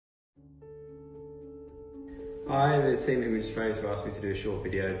Hi, the team at Image Frames have asked me to do a short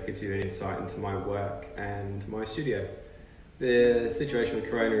video that gives you an insight into my work and my studio. The situation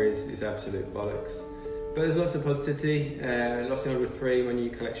with Corona is absolute bollocks, but there's lots of positivity. Lost in Order 3, my new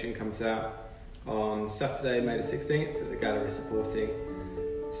collection, comes out on Saturday, May the 16th, that the gallery is supporting.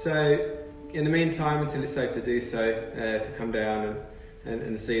 So in the meantime, until it's safe to do so, to come down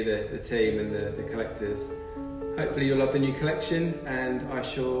and see the team and the collectors. Hopefully you'll love the new collection, and I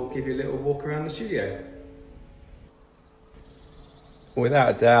shall give you a little walk around the studio.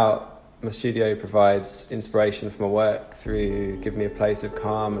 Without a doubt, my studio provides inspiration for my work through giving me a place of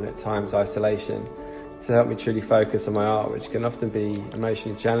calm and at times isolation to help me truly focus on my art, which can often be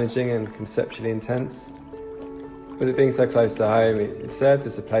emotionally challenging and conceptually intense. With it being so close to home, it serves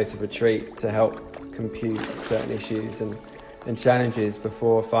as a place of retreat to help compute certain issues and challenges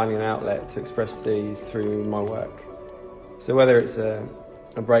before finding an outlet to express these through my work. So whether it's a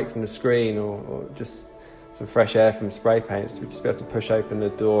break from the screen or just some fresh air from spray paints, we just be able to push open the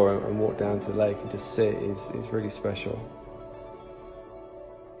door and walk down to the lake and just sit is really special.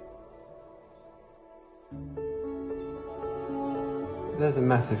 There's a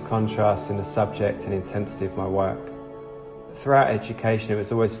massive contrast in the subject and intensity of my work. Throughout education, it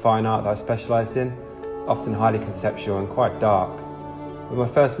was always fine art that I specialised in, often highly conceptual and quite dark. But my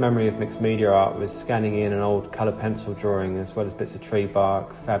first memory of mixed media art was scanning in an old colour pencil drawing, as well as bits of tree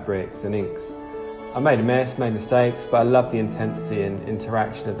bark, fabrics and inks. I made a mess, made mistakes, but I loved the intensity and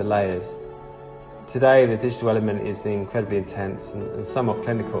interaction of the layers. Today, the digital element is incredibly intense and somewhat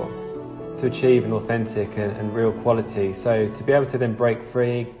clinical to achieve an authentic and real quality. So to be able to then break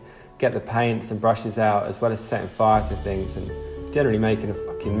free, get the paints and brushes out, as well as setting fire to things and generally making a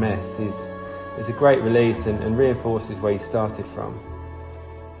fucking mess is a great release and reinforces where you started from.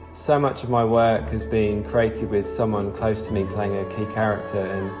 So much of my work has been created with someone close to me playing a key character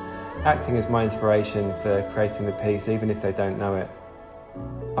and acting as my inspiration for creating the piece, even if they don't know it.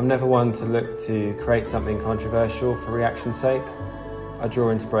 I'm never one to look to create something controversial for reaction's sake. I draw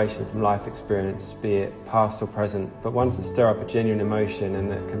inspiration from life experience, be it past or present, but ones that stir up a genuine emotion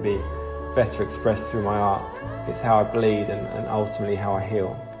and that can be better expressed through my art. It's how I bleed and ultimately how I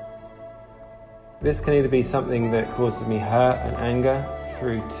heal. This can either be something that causes me hurt and anger,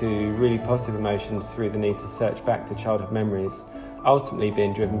 through to really positive emotions through the need to search back to childhood memories, ultimately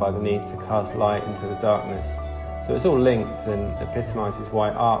being driven by the need to cast light into the darkness. So it's all linked and epitomises why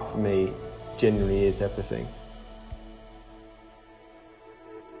art for me genuinely is everything.